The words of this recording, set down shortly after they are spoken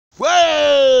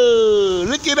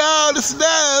all the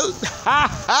snow.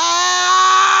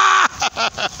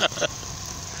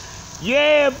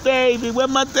 Yeah, baby. Where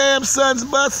my damn son's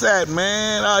bus at,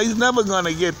 man? Oh, he's never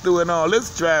gonna get through in all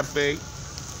this traffic.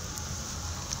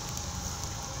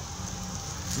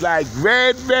 It's like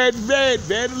red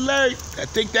alert. I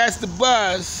think that's the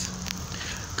bus.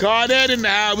 Cardette in the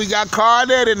house. We got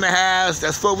Cardette in the house.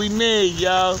 That's what we need,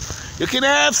 yo. You can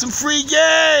have some free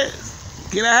gas.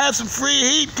 Can I have some free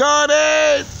heat,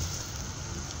 Cardette?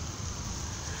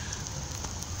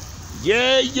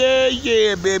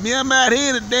 Yeah, baby. I'm out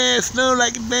here in the damn snow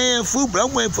like a damn fool, but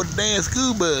I'm waiting for the damn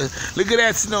school bus. Look at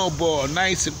that snowball.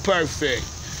 Nice and perfect.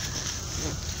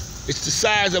 It's the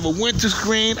size of a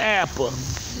wintergreen apple.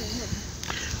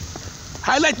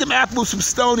 I like them apples from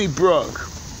Stony Brook.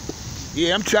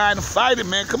 Yeah, I'm trying to fight it,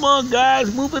 man. Come on,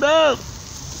 guys. Move it up.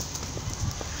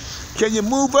 Can you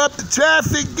move up the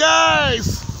traffic,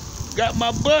 guys? Got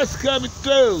my bus coming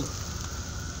through.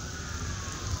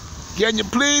 Can you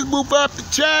please move up the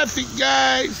traffic,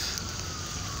 guys?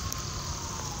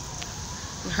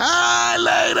 Hi,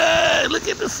 lady. Look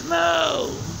at the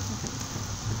snow.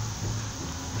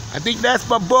 I think that's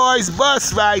my boy's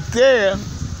bus right there.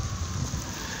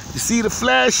 You see the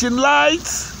flashing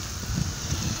lights?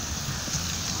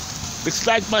 Looks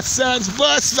like my son's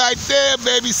bus right there,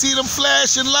 baby. See them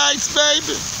flashing lights,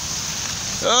 baby?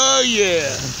 Oh,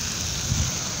 yeah.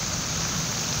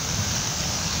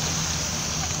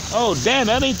 Oh, damn,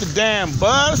 that ain't the damn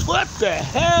bus. What the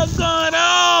hell going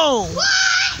on?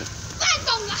 What?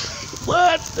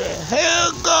 What the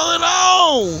hell going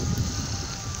on?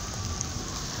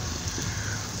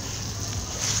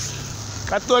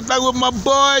 I thought that was my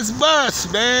boy's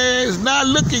bus, man. It's not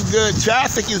looking good.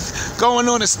 Traffic is going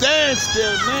on a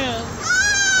standstill now.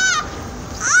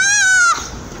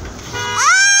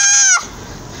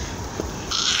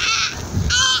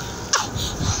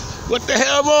 What the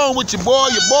hell wrong with you, boy?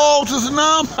 Your balls is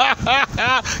numb?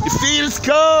 Your feet is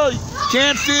cold? You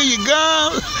can't feel your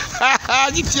gums?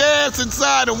 Get your ass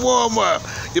inside and warm up.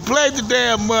 You played too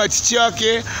damn much,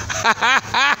 Chucky.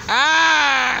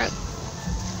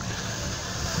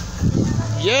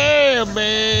 Yeah,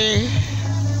 man.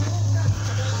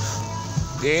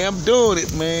 Yeah, I'm doing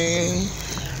it, man.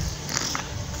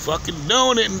 Fucking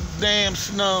doing it in the damn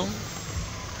snow.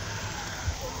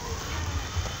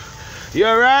 You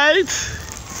alright?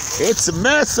 It's a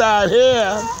mess out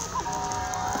here.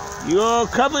 You're all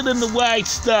covered in the white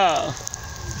stuff.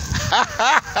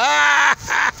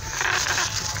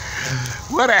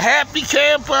 What a happy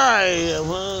camper I am,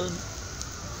 huh?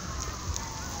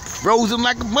 Frozen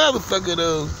like a motherfucker,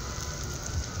 though.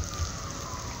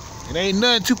 It ain't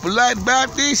nothing too polite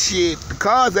about this shit. The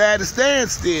cars are at a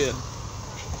standstill.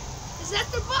 Is that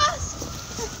the bus?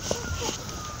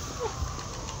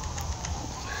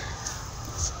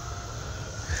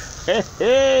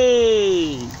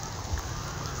 Hey.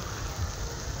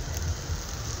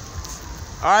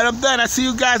 All right, I'm done. I see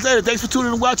you guys later. Thanks for tuning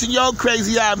in and watching your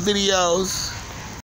crazy eye videos.